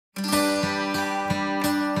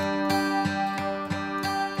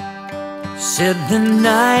Said the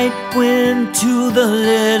night wind to the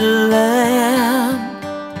little lamb,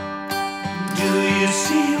 do you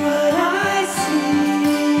see what I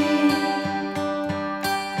see?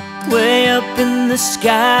 Way up in the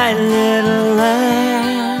sky, little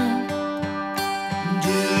lamb,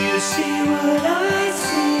 do you see what I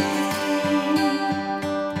see?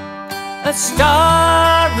 A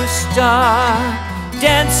star,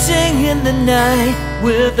 dancing in the night,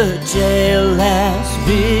 with a tail as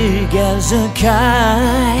big as a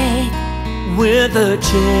kite, with a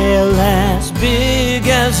tail as big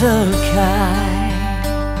as a kite.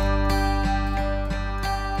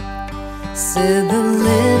 Said the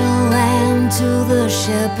little lamb to the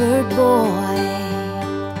shepherd boy,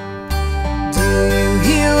 do you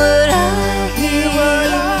hear what I hear?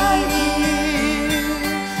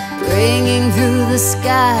 Ringing through the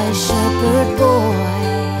sky, shepherd boy,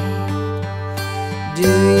 do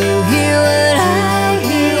you hear what I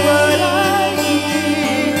hear?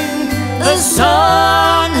 A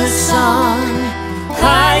song,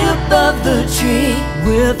 high above the tree,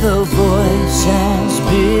 with a voice as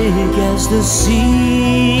big as the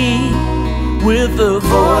sea, with a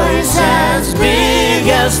voice as big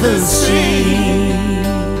as the sea.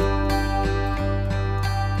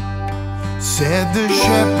 Said the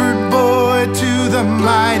shepherd boy to the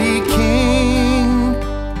mighty king,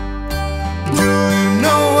 do you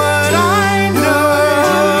know what I know?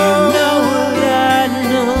 Do you know what I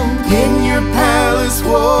know? In your palace,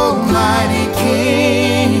 whoa, mighty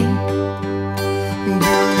king,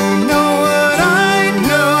 do you know what I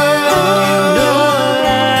know? Do you know what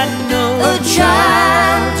I know? A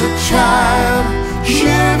child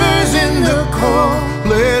shivers in the cold.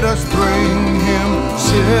 Let us bring him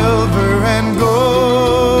silver and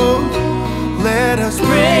gold. Let us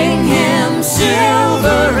Bring him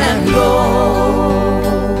silver and gold.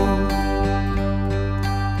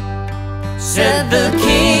 Said the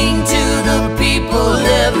king to the people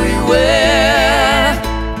everywhere,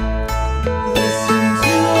 listen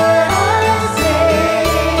to what I say.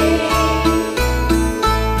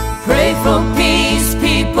 Pray for peace,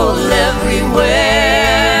 people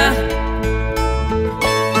everywhere.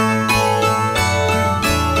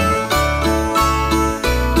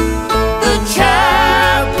 The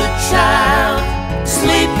child,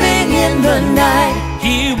 sleeping in the night,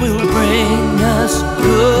 he will bring us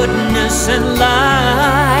goodness and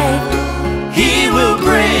light.